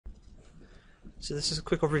So this is a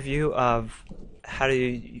quick overview of how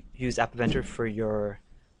to use App Inventor for your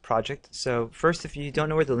project. So first, if you don't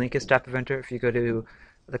know where the link is to App Inventor, if you go to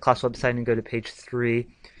the class website and go to page 3,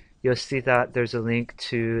 you'll see that there's a link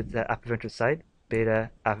to the App Inventor site, beta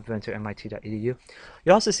appinventor.mit.edu.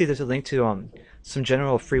 You'll also see there's a link to some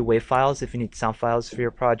general free WAV files if you need sound files for your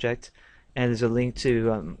project. And there's a link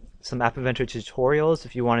to some App Inventor tutorials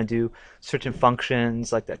if you want to do certain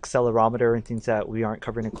functions like the accelerometer and things that we aren't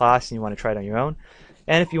covering in class and you want to try it on your own.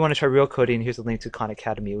 And if you want to try real coding, here's a link to Khan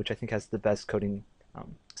Academy, which I think has the best coding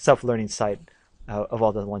self-learning site of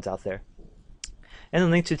all the ones out there. And the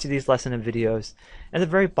link to these lesson and videos. And at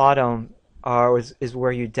the very bottom is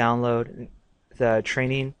where you download the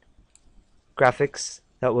training graphics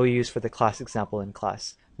that we'll use for the class example in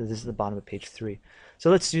class. So this is the bottom of page 3.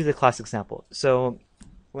 So let's do the class example. So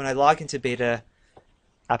when I log into beta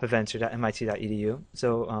appinventor.mit.edu,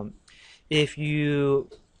 so if you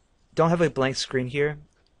don't have a blank screen here,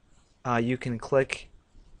 you can click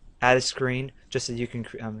add a screen just so you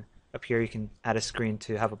can up here you can add a screen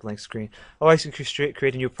to have a blank screen. Otherwise you can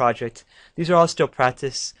create a new project. These are all still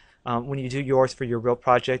practice. When you do yours for your real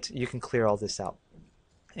project, you can clear all this out.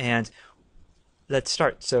 And let's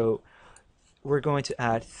start. So we're going to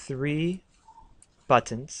add 3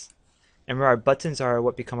 buttons, and where our buttons are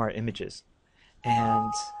what become our images.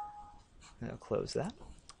 And I'll close that.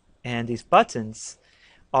 And these buttons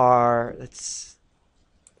are,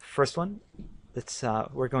 first one,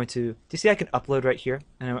 we're going to, do you see I can upload right here?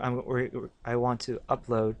 And I want to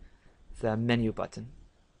upload the menu button.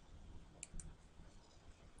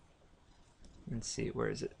 Let's see, where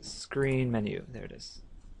is it? Screen menu, there it is.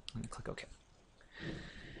 I'm going to click OK.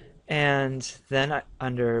 And then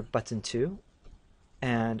under button 2,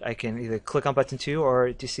 and I can either click on button 2,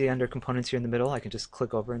 or do you see under components here in the middle, I can just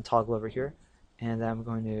click over and toggle over here. And then I'm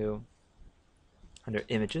going to, under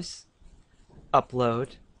images,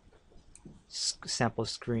 upload sample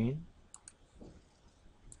screen.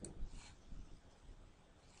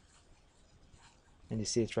 And you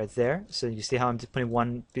see it's right there. So you see how I'm just putting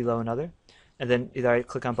one below another. And then either I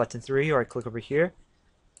click on button 3 or I click over here.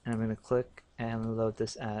 And I'm going to click and load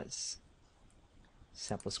this as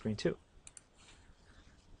sample screen 2.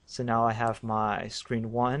 So now I have my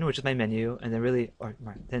screen 1, which is my menu, and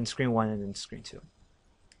then screen 1 and then screen 2.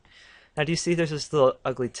 Now do you see there's this little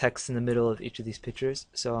ugly text in the middle of each of these pictures?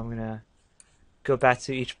 So I'm going to go back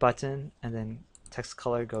to each button and then text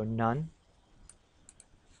color go none.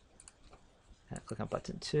 And click on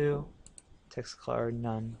button 2, text color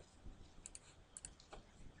none.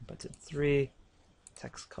 And button 3,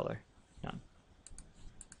 text color none.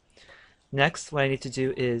 Next, what I need to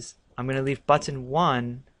do is I'm going to leave button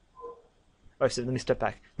 1. So let me step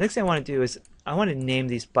back. Next thing I want to do is I want to name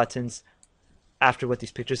these buttons after what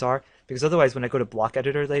these pictures are, because otherwise when I go to block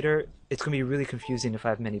editor later, it's going to be really confusing if I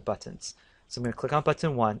have many buttons. So I'm going to click on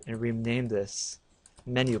button 1 and rename this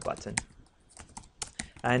menu button.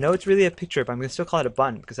 And I know it's really a picture, but I'm going to still call it a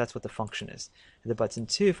button because that's what the function is. And the button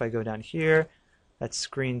 2, if I go down here, that's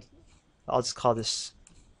screen, I'll just call this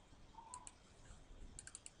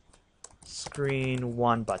screen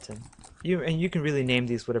 1 button. And you can really name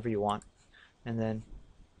these whatever you want. And then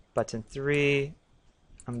button 3,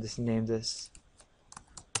 I'm just name this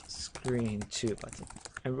screen 2 button.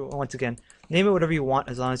 And once again, name it whatever you want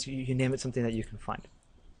as long as you name it something that you can find.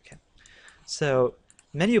 Okay. So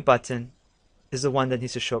menu button is the one that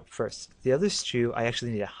needs to show up first. The other two, I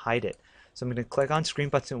actually need to hide it. So I'm going to click on screen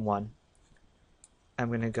button 1. I'm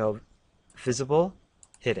going to go visible,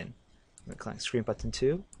 hidden. I'm going to click on screen button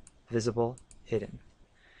 2, visible, hidden.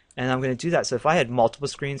 And I'm going to do that. So if I had multiple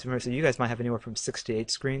screens, remember, so you guys might have anywhere from 6 to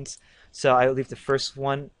 8 screens. So I'll leave the first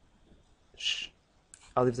one.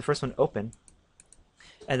 I'll leave the first one open,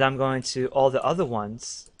 and I'm going to all the other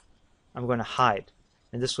ones. I'm going to hide.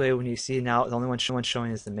 And this way, when you see now, the only one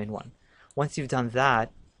showing is the main one. Once you've done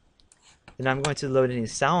that, then I'm going to load any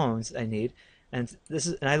sounds I need, and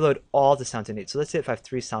I load all the sounds I need. So let's say if I have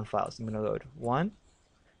 3 sound files, I'm going to load 1.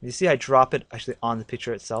 You see, I drop it actually on the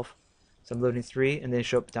picture itself. So I'm loading 3, and they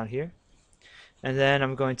show up down here. And then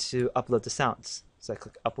I'm going to upload the sounds. So I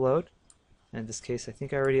click upload. And in this case, I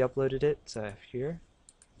think I already uploaded it. So I have here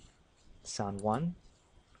sound 1.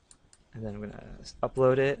 And then I'm going to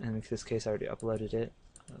upload it. And in this case, I already uploaded it.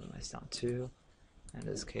 My sound 2. And in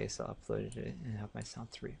this case, I'll upload it and have my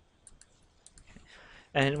sound 3. Okay.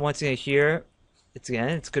 And once again, here,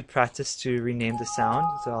 it's good practice to rename the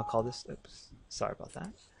sound. So I'll call this, oops, sorry about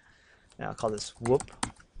that. And I'll call this whoop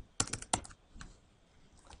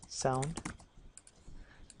sound,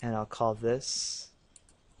 and I'll call this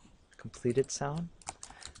completed sound.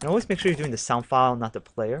 And always make sure you're doing the sound file, not the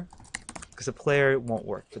player, because the player won't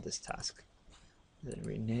work for this task. Then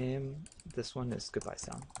rename this one as goodbye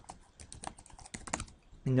sound.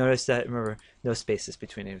 And notice that, remember, no spaces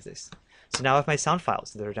between any of these. So now I have my sound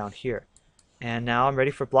files that are down here. And now I'm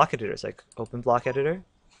ready for block editors, like open block editor.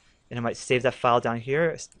 And I might save that file down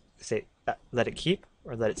here, say let it keep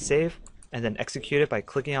or let it save, and then execute it by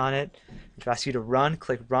clicking on it. If it asks you to run,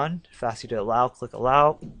 click run. If it asks you to allow, click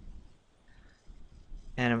allow.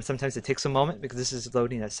 And sometimes it takes a moment because this is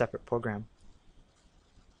loading a separate program.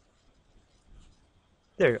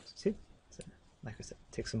 There you go. See? So, like I said,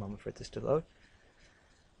 it takes a moment for this to load.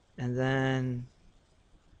 And then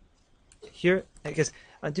here, I guess,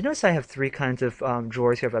 do you notice I have three kinds of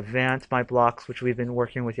drawers here? I have advanced, my blocks, which we've been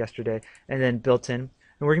working with yesterday, and then built-in. And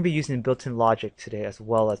we're going to be using built-in logic today as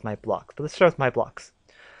well as my blocks. But let's start with my blocks.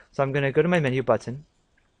 So I'm going to go to my menu button,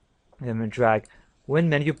 and I'm going to drag when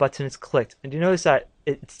menu button is clicked. And do you notice that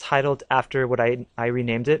it's titled after what I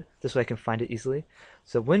renamed it? This way I can find it easily.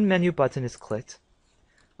 So when menu button is clicked,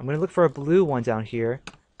 I'm going to look for a blue one down here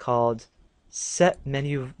called set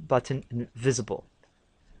menu button visible.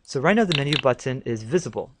 So right now the menu button is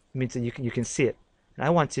visible. It means that you can see it. And I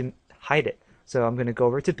want to hide it. So I'm going to go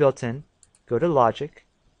over to built-in, go to logic,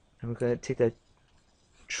 and I'm going to take the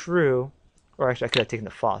true, or actually I could have taken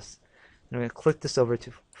the false. And I'm going to click this over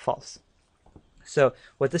to false. So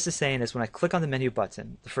what this is saying is when I click on the menu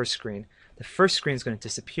button, the first screen is going to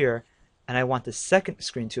disappear, and I want the second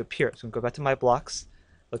screen to appear. So I'm going to go back to my blocks,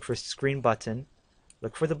 look for screen button,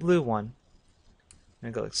 look for the blue one,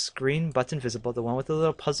 and go like screen button visible, the one with the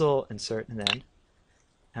little puzzle insert in the end.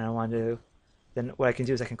 And I want to, then what I can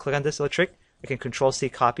do is I can click on this little trick, I can Control-C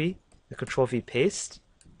copy, the Control-V paste,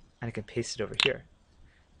 and I can paste it over here.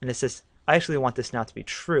 And it says, I actually want this now to be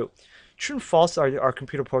true. True and false are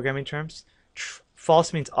computer programming terms.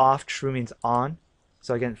 False means off, true means on.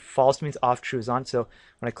 So again, false means off, true is on. So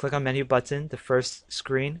when I click on menu button, the first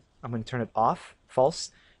screen, I'm going to turn it off,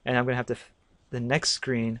 false, and I'm going to have the next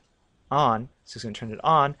screen on, so it's going to turn it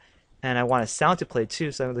on, and I want a sound to play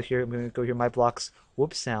too, so I'm going to go here, my blocks,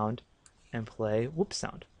 whoop sound, and play whoop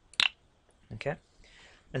sound. Okay,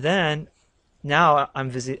 and then now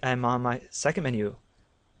I'm on my second menu,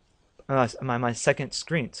 I'm on my second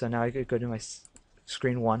screen. So now I could go to my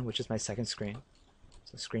screen 1, which is my second screen.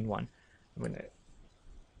 So screen 1. I'm going to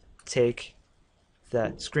take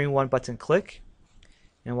the screen 1 button, click,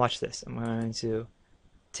 and watch this. I'm going to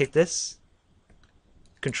take this,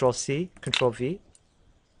 Control-C, Control-V,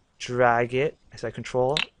 drag it. So I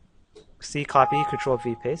Control-C copy,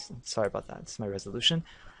 Control-V paste. Sorry about that. It's my resolution.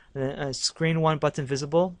 And then screen 1 button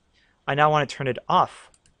visible. I now want to turn it off,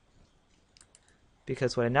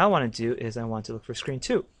 because what I now want to do is I want to look for screen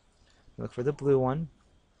 2. Look for the blue one.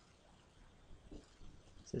 It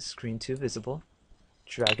says screen 2 visible.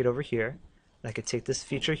 Drag it over here. And I could take this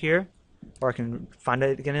feature here, or I can find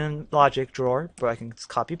it again in logic drawer, but I can just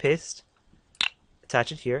copy paste,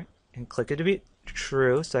 attach it here, and click it to be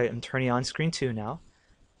true. So I'm turning on screen 2 now.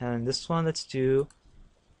 And this one, let's do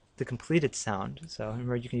the completed sound. So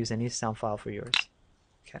remember, you can use any sound file for yours.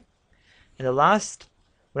 Okay. And the last,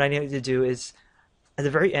 what I need to do is, at the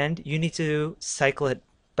very end, you need to cycle it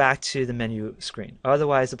back to the menu screen.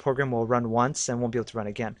 Otherwise, the program will run once and won't be able to run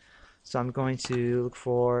again. So I'm going to look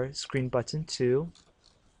for screen button 2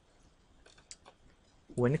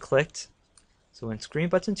 when clicked. So when screen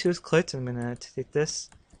button 2 is clicked, I'm going to take this,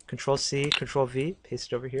 Control-C, Control-V,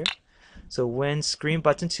 paste it over here. So when screen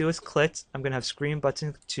button 2 is clicked, I'm going to have screen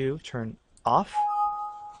button 2 turn off.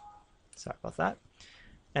 Sorry about that.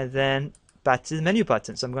 And then back to the menu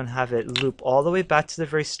button. So I'm going to have it loop all the way back to the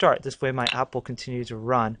very start. This way my app will continue to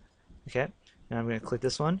run. Okay. And I'm going to click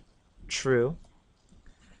this one, true.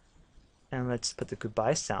 And let's put the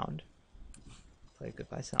goodbye sound. Play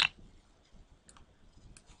goodbye sound.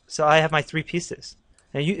 So I have my 3 pieces.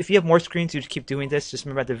 And if you have more screens, you keep doing this. Just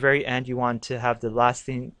remember at the very end, you want to have the last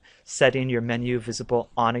thing setting your menu visible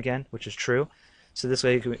on again, which is true. So this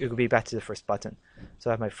way it will be back to the first button. So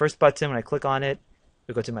I have my first button. When I click on it,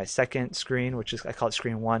 we go to my second screen, which is, I call it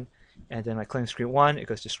screen 1. And then I click on screen 1, it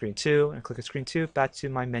goes to screen 2. And I click on screen 2, back to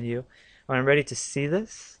my menu. When I'm ready to see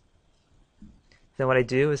this, then what I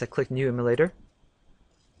do is I click New Emulator.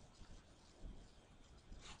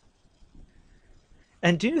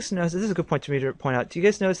 And do you guys notice, this is a good point to me to point out, do you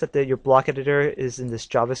guys notice that your block editor is in this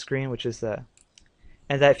Java screen, which is the,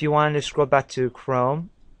 and that if you wanted to scroll back to Chrome,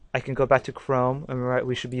 I can go back to Chrome, and right,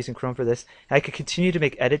 we should be using Chrome for this, and I can continue to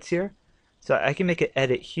make edits here. So I can make an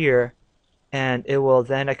edit here, and it will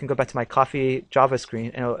then, I can go back to my Coffee Java screen,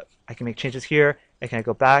 and I can make changes here, I can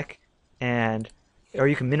go back, and, or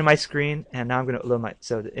you can minimize screen, and now I'm going to load my,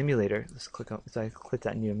 so the emulator, let's click on, so I click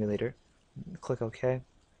that new emulator, click OK.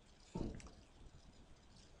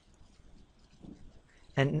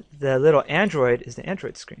 And the little Android is the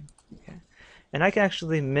Android screen. Okay. And I can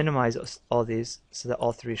actually minimize all these so that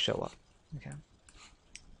all three show up. Okay.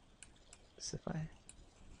 So if I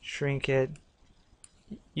shrink it,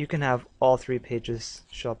 you can have all three pages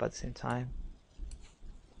show up at the same time.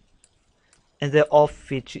 And they all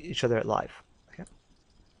feed each other live. Okay.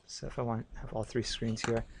 So if I want to have all three screens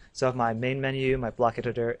here, so I have my main menu, my block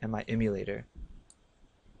editor, and my emulator.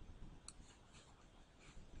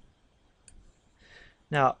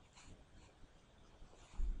 Now,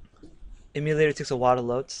 emulator takes a while to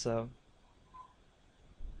load, so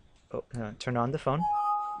turn on the phone.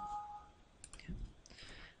 Okay.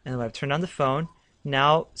 And when I've turned on the phone,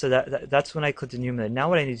 now, so that's when I click the new emulator. Now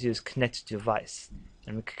what I need to do is connect to the device.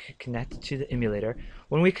 And we connect to the emulator.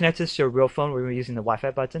 When we connect this to a real phone, we're using the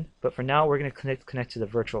Wi-Fi button. But for now, we're going to connect to the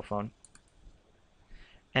virtual phone.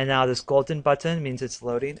 And now this golden button means it's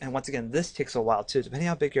loading. And once again, this takes a while too. Depending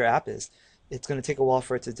on how big your app is, it's going to take a while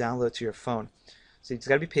for it to download to your phone. So you just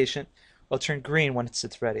got to be patient. It'll turn green once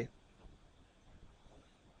it's ready.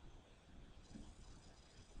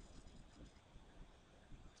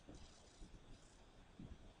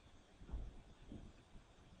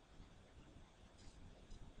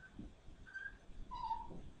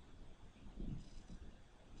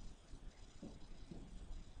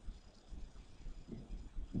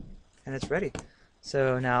 And it's ready.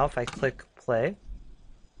 So now if I click play,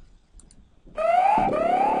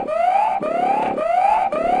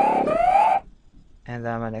 and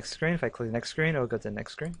then on my next screen, if I click the next screen, it'll go to the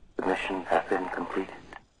next screen. The mission has been completed.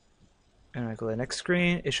 And when I go to the next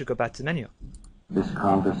screen, it should go back to the menu. This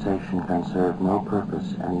conversation can serve no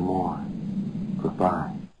purpose anymore.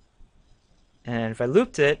 Goodbye. And if I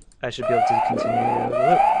looped it, I should be able to continue the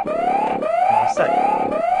loop. And all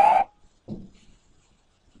set.